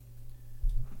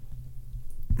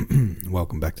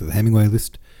Welcome back to the Hemingway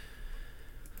List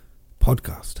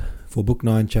podcast. For Book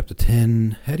 9, Chapter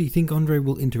 10, how do you think Andre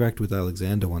will interact with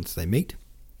Alexander once they meet?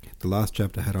 The last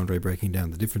chapter had Andre breaking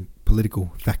down the different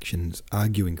political factions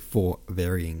arguing for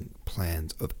varying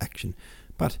plans of action,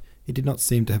 but he did not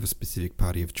seem to have a specific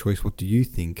party of choice. What do you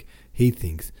think he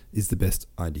thinks is the best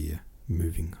idea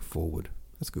moving forward?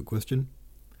 That's a good question.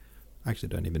 I actually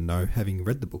don't even know, having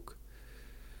read the book.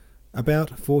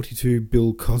 About 42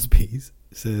 Bill Cosby's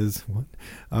says,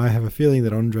 I have a feeling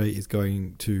that Andre is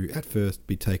going to, at first,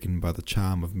 be taken by the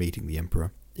charm of meeting the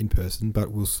Emperor in person,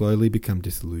 but will slowly become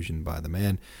disillusioned by the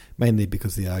man, mainly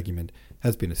because the argument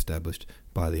has been established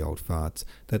by the old farts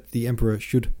that the Emperor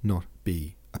should not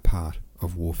be a part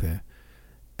of warfare,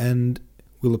 and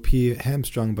will appear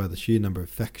hamstrung by the sheer number of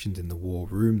factions in the war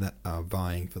room that are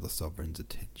vying for the sovereign's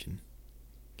attention.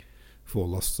 For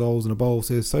Lost Souls in a Bowl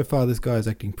says, so far this guy is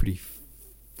acting pretty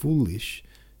foolish,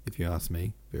 if you ask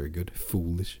me. Very good,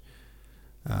 foolish.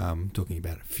 Talking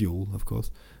about fuel, of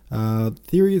course.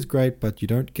 Theory is great, but you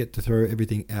don't get to throw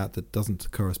everything out that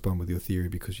doesn't correspond with your theory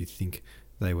because you think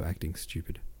they were acting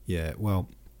stupid. Yeah, well,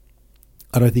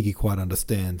 I don't think he quite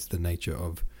understands the nature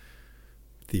of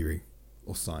theory,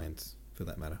 or science, for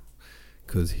that matter.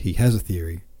 Because he has a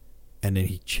theory, and then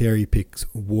he cherry picks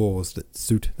wars that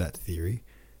suit that theory,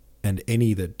 and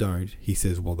any that don't, he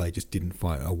says, well, they just didn't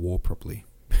fight a war properly.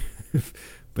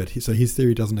 So his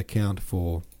theory doesn't account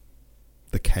for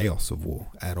the chaos of war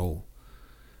at all.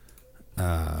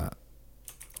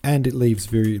 And it leaves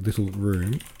very little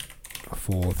room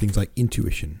for things like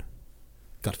intuition,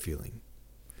 gut feeling.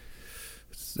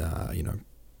 I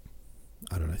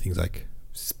don't know, things like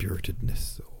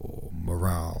spiritedness or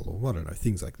morale or I don't know,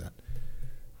 things like that.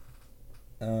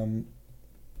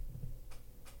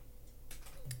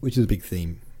 Which is a big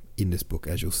theme in this book,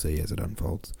 as you'll see as it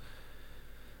unfolds.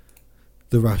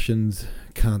 The Russians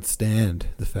can't stand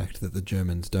the fact that the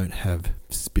Germans don't have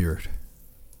spirit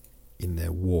in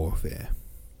their warfare.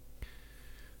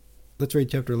 Let's read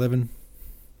chapter 11.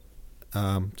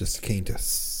 Just keen to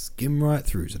skim right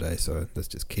through today, so let's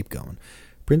just keep going.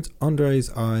 Prince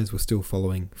Andrei's eyes were still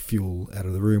following Fuel out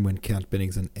of the room when Count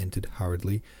Bennigsen entered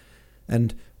hurriedly,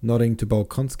 and, nodding to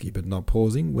Bolkonsky but not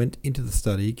pausing, went into the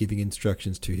study, giving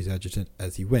instructions to his adjutant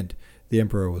as he went. The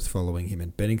Emperor was following him,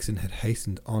 and Bennigsen had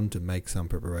hastened on to make some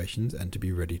preparations and to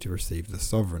be ready to receive the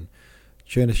sovereign.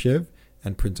 Chernyshev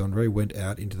and Prince Andrei went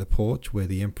out into the porch, where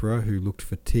the Emperor, who looked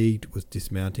fatigued, was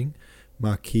dismounting.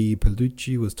 Marquis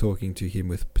Palucci was talking to him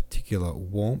with particular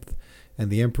warmth, and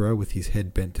the Emperor, with his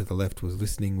head bent to the left, was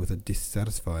listening with a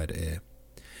dissatisfied air.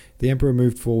 The Emperor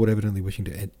moved forward, evidently wishing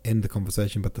to end the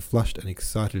conversation, but the flushed and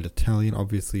excited Italian,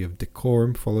 obviously of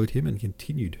decorum, followed him and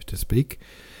continued to speak.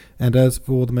 And as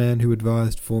for the man who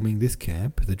advised forming this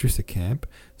camp, the Drissa camp,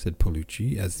 said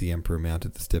Palucci, as the Emperor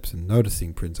mounted the steps and,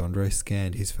 noticing Prince Andrei,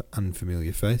 scanned his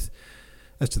unfamiliar face.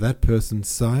 As to that person,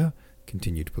 sire,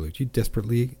 continued Palucci,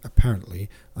 desperately, apparently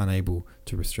unable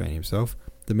to restrain himself,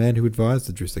 the man who advised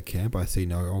the Drissa camp, I see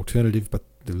no alternative but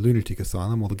the lunatic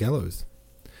asylum or the gallows.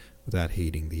 Without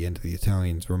heeding the end of the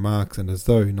Italian's remarks, and as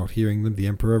though not hearing them, the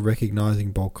Emperor,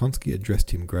 recognizing Bolkonsky,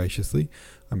 addressed him graciously.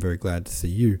 I'm very glad to see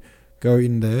you. Go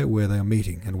in there where they are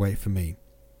meeting, and wait for me.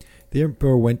 The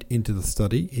Emperor went into the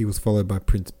study. He was followed by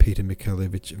Prince Peter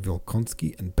Mikhailovich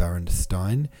Volkonsky and Baron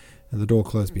Stein, and the door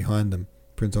closed behind them.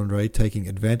 Prince Andrei, taking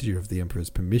advantage of the Emperor's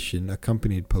permission,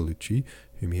 accompanied Palucci,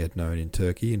 whom he had known in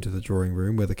Turkey, into the drawing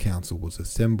room where the council was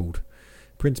assembled.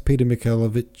 Prince Peter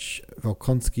Mikhailovich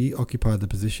Volkonsky occupied the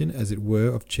position, as it were,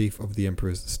 of chief of the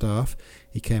Emperor's staff.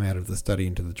 He came out of the study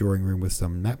into the drawing room with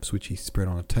some maps which he spread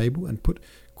on a table, and put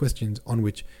questions on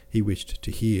which he wished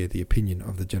to hear the opinion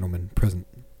of the gentlemen present.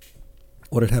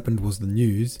 What had happened was that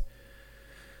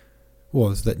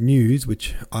news,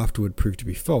 which afterward proved to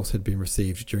be false, had been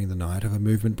received during the night of a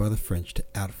movement by the French to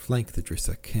outflank the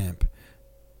Drissa camp.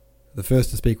 The first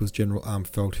to speak was General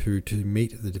Armfeldt, who, to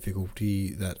meet the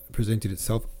difficulty that presented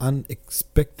itself,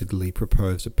 unexpectedly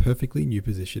proposed a perfectly new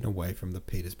position away from the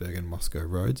Petersburg and Moscow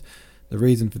roads. The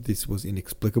reason for this was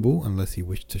inexplicable, unless he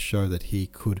wished to show that he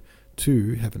could,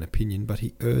 too, have an opinion, but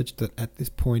he urged that at this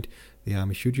point the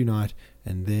army should unite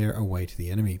and there await the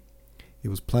enemy. It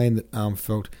was plain that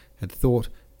Armfeldt had thought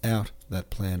out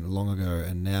that plan long ago,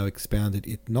 and now expounded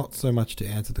it not so much to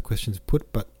answer the questions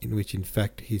put, but in which in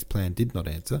fact his plan did not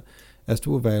answer, as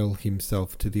to avail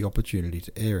himself to the opportunity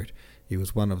to air it. It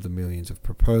was one of the millions of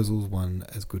proposals, one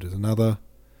as good as another,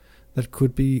 that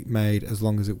could be made as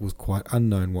long as it was quite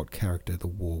unknown what character the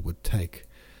war would take.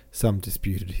 Some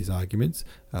disputed his arguments,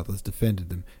 others defended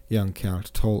them. Young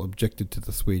Count Toll objected to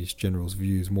the Swedish general's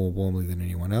views more warmly than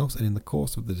anyone else, and in the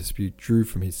course of the dispute drew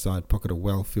from his side pocket a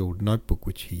well-filled notebook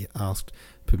which he asked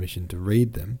permission to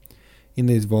read them. In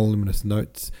these voluminous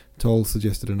notes, Toll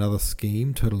suggested another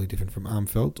scheme, totally different from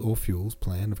Armfeldt's or Fuhl's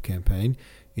plan of campaign.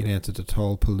 In answer to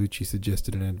Toll, Paolucci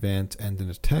suggested an advance and an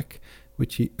attack,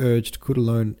 which he urged could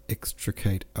alone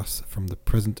extricate us from the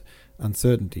present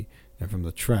uncertainty and from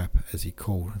the trap, as he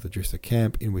called the Drissa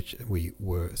camp in which we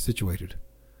were situated.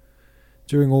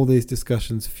 During all these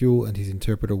discussions, Fuhl and his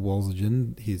interpreter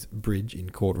Wolzogen, his bridge in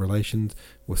court relations,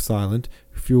 were silent.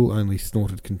 Fuhl only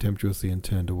snorted contemptuously and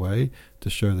turned away, to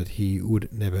show that he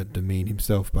would never demean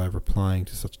himself by replying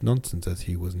to such nonsense as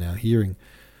he was now hearing.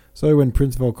 So when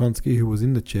Prince Volkonsky, who was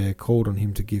in the chair, called on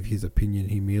him to give his opinion,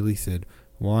 he merely said,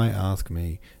 "Why ask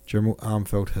me? General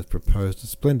Armfeldt has proposed a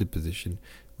splendid position,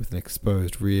 with an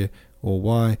exposed rear, or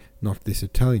why not this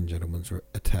Italian gentleman's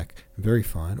attack, very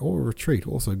fine, or a retreat,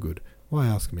 also good? Why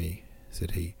ask me?"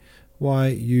 said he. "Why,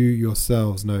 you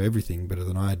yourselves know everything better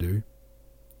than I do."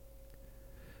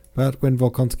 But when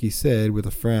Volkonsky said, with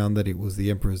a frown, that it was the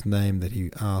Emperor's name that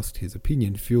he asked his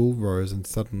opinion, Fuhl rose and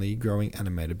suddenly, growing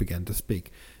animated, began to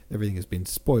speak. "Everything has been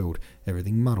spoiled,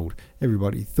 everything muddled.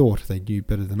 Everybody thought they knew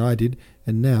better than I did,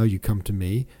 and now you come to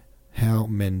me. How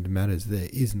mend matters? There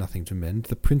is nothing to mend.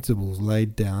 The principles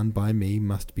laid down by me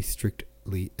must be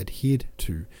strictly adhered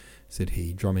to," said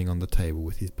he, drumming on the table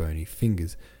with his bony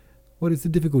fingers. "What is the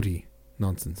difficulty?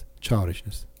 Nonsense,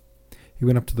 childishness." He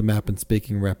went up to the map and,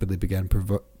 speaking rapidly, began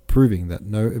proving that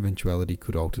no eventuality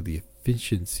could alter the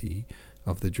efficiency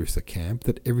of the Drissa camp,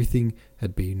 that everything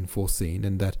had been foreseen,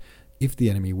 and that if the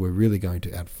enemy were really going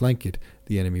to outflank it,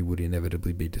 the enemy would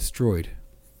inevitably be destroyed.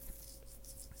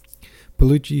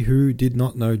 Paolucci, who did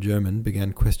not know German,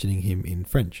 began questioning him in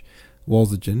French.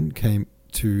 Wolzogen came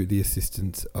to the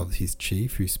assistance of his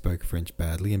chief, who spoke French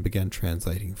badly, and began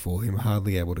translating for him,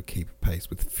 hardly able to keep pace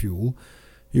with Fuhl.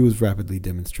 He was rapidly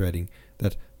demonstrating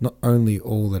that not only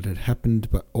all that had happened,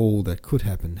 but all that could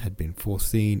happen, had been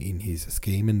foreseen in his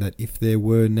scheme, and that if there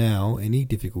were now any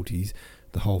difficulties,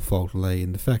 the whole fault lay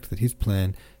in the fact that his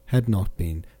plan had not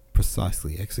been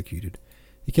precisely executed.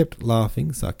 He kept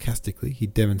laughing sarcastically. He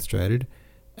demonstrated,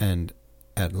 and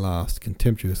at last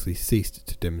contemptuously ceased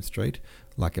to demonstrate,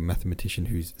 like a mathematician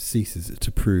who ceases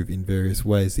to prove in various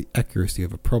ways the accuracy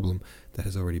of a problem that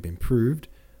has already been proved.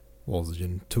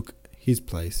 Wolzogen took his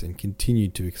place and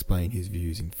continued to explain his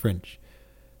views in French,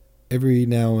 every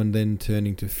now and then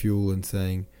turning to Fuhl and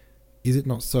saying, "Is it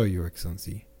not so, Your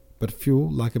Excellency?" But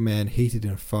Fuhl, like a man heated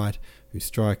in a fight who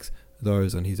strikes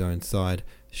those on his own side,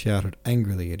 shouted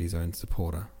angrily at his own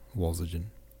supporter,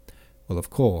 Wolzogen. "Well, of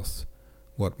course,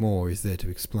 what more is there to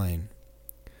explain?"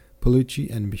 Paolucci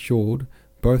and Michaud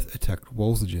both attacked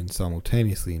Wolzogen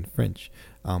simultaneously in French.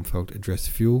 Armfeldt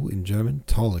addressed Fuhl in German.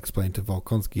 Toll explained to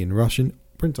Volkonsky in Russian.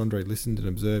 Prince Andrei listened and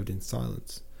observed in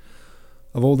silence.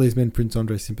 Of all these men, Prince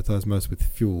Andrei sympathized most with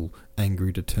Fuhl,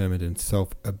 angry, determined, and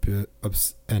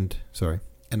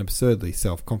absurdly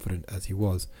self-confident as he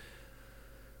was.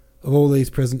 Of all these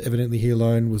present, evidently he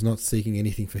alone was not seeking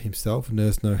anything for himself,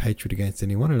 nursed no hatred against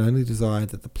anyone, and only desired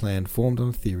that the plan formed on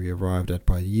a theory arrived at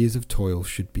by years of toil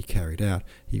should be carried out.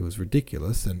 He was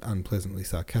ridiculous and unpleasantly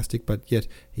sarcastic, but yet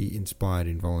he inspired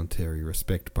involuntary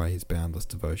respect by his boundless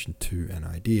devotion to an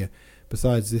idea.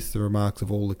 Besides this, the remarks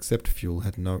of all except Fuhl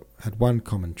had one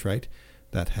common trait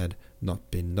that had not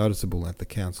been noticeable at the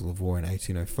Council of War in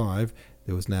 1805.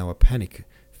 There was now a panic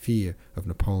fear of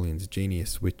Napoleon's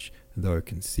genius, which, though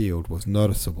concealed, was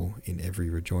noticeable in every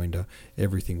rejoinder.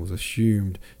 Everything was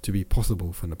assumed to be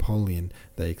possible for Napoleon.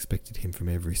 They expected him from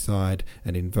every side,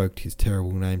 and invoked his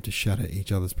terrible name to shatter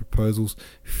each other's proposals.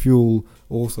 Fuhl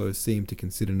also seemed to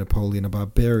consider Napoleon a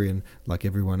barbarian, like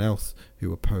everyone else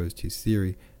who opposed his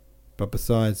theory. But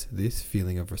besides this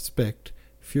feeling of respect,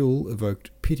 Fuhl evoked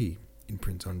pity in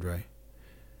Prince Andrei.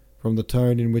 From the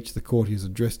tone in which the courtiers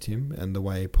addressed him, and the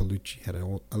way Paolucci had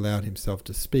allowed himself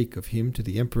to speak of him to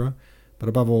the Emperor, but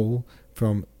above all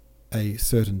from a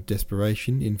certain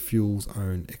desperation in Fuhl's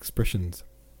own expressions,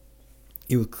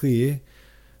 it was clear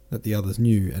that the others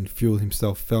knew, and Fuhl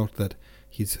himself felt that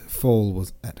his fall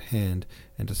was at hand,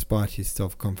 and despite his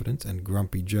self-confidence and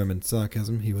grumpy German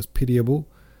sarcasm, he was pitiable,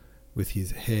 with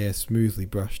his hair smoothly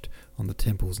brushed on the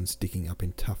temples and sticking up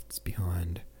in tufts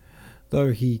behind.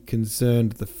 Though he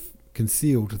concealed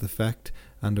the fact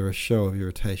under a show of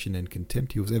irritation and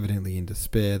contempt, he was evidently in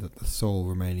despair that the sole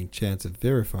remaining chance of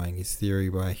verifying his theory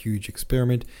by a huge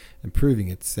experiment and proving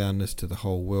its soundness to the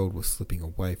whole world was slipping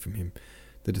away from him.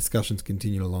 The discussions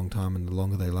continued a long time, and the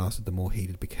longer they lasted, the more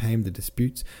heated became the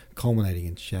disputes, culminating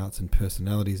in shouts and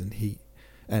personalities,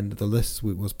 and the less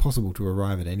it was possible to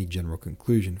arrive at any general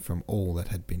conclusion from all that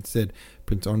had been said.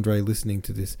 Prince Andrei, listening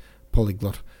to this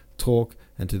polyglot talk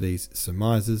and to these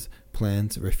surmises,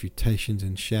 plans, refutations,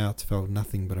 and shouts, felt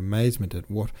nothing but amazement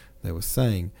at what they were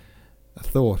saying. A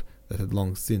thought that had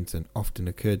long since and often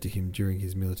occurred to him during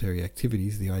his military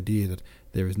activities, the idea that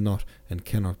there is not and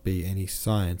cannot be any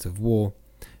science of war,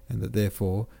 and that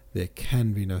therefore there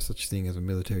can be no such thing as a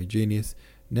military genius,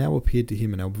 now appeared to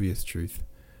him an obvious truth.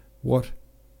 What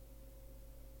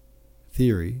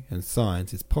theory and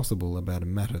science is possible about a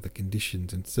matter the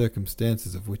conditions and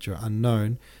circumstances of which are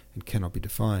unknown and cannot be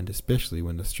defined, especially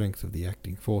when the strength of the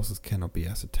acting forces cannot be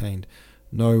ascertained?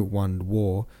 No one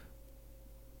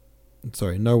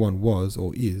was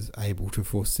or is able to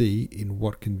foresee in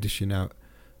what condition our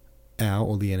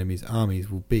or the enemy's armies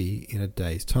will be in a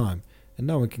day's time, and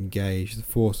no one can gauge the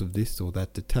force of this or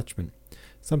that detachment.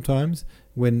 Sometimes,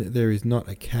 when there is not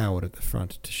a coward at the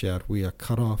front to shout, "We are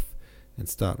cut off," and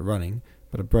start running,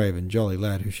 but a brave and jolly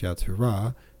lad who shouts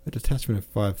 "Hurrah," a detachment of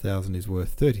 5,000 is worth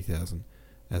 30,000,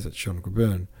 as at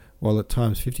Schöngrabern, while at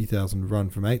times 50,000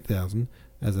 run from 8,000,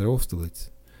 as at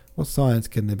Austerlitz. What science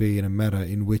can there be in a matter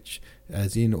in which,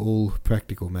 as in all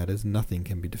practical matters, nothing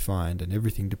can be defined, and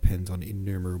everything depends on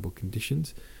innumerable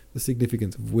conditions, the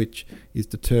significance of which is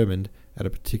determined at a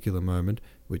particular moment,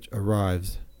 which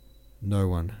arrives no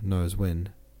one knows when?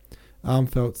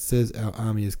 Armfeldt says our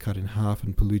army is cut in half,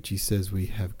 and Paolucci says we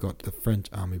have got the French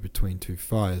army between two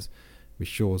fires.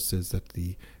 Michaud says that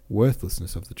the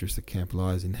worthlessness of the Drissa camp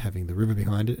lies in having the river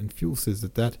behind it, and Fuel says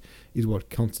that that is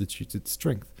what constitutes its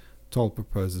strength. Toll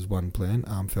proposes one plan,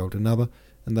 Armfeldt another,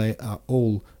 and they are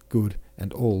all good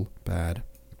and all bad.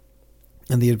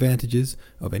 And the advantages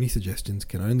of any suggestions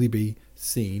can be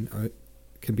seen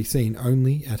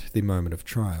only at the moment of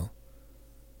trial.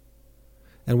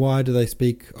 And why do they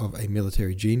speak of a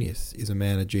military genius? Is a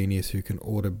man a genius who can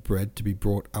order bread to be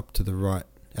brought up to the right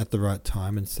at the right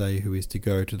time and say who is to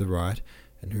go to the right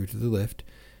and who to the left?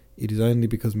 It is only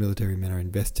because military men are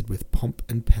invested with pomp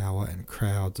and power and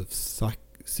crowds of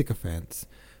sycophants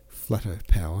flatter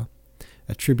power,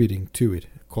 attributing to it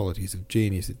qualities of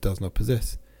genius it does not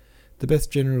possess. The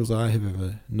best generals I have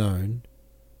ever known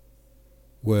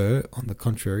were, on the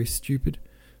contrary, stupid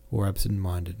or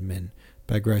absent-minded men.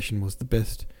 Bagration was the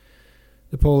best.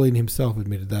 Napoleon himself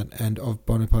admitted that, and of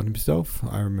Bonaparte himself,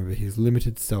 I remember his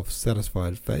limited,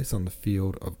 self-satisfied face on the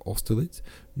field of Austerlitz.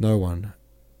 Not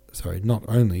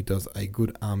only does a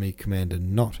good army commander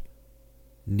not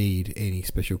need any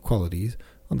special qualities,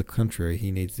 on the contrary,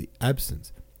 he needs the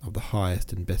absence of the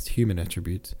highest and best human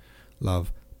attributes: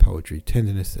 love, poetry,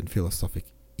 tenderness, and philosophic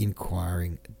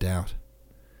inquiring doubt.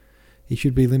 He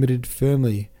should be limited,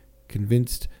 firmly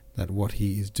convinced that what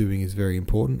he is doing is very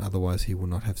important, otherwise he will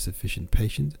not have sufficient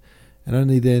patience, and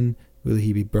only then will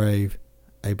he be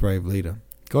a brave leader.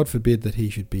 God forbid that he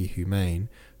should be humane,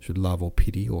 should love or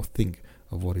pity or think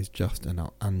of what is just and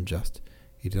unjust.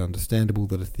 It is understandable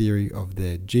that a theory of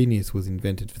their genius was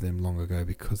invented for them long ago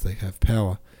because they have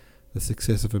power. The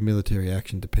success of a military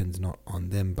action depends not on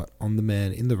them, but on the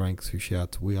man in the ranks who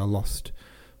shouts, "We are lost,"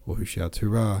 or who shouts,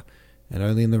 "Hurrah," and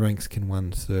only in the ranks can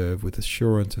one serve with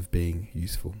assurance of being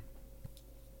useful.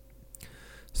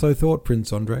 So thought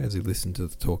Prince Andrei as he listened to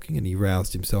the talking, and he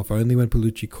roused himself only when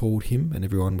Paolucci called him and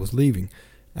everyone was leaving.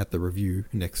 At the review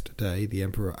next day, the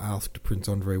Emperor asked Prince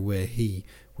Andrei where he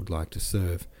would like to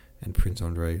serve, and Prince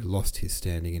Andrei lost his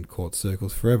standing in court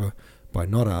circles forever by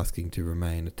not asking to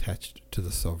remain attached to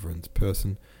the sovereign's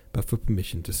person, but for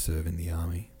permission to serve in the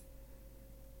army.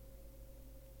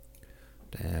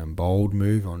 Damn bold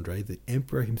move, Andrei. The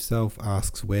Emperor himself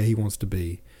asks where he wants to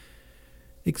be,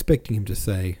 expecting him to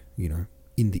say,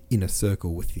 in the inner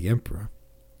circle with the Emperor,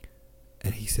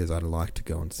 and he says, "I'd like to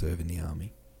go and serve in the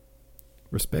army."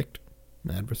 Respect.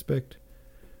 Mad respect.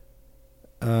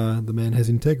 The man has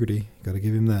integrity. Got to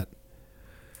give him that.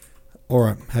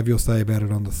 Alright, have your say about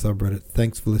it on the subreddit.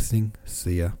 Thanks for listening.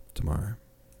 See ya tomorrow.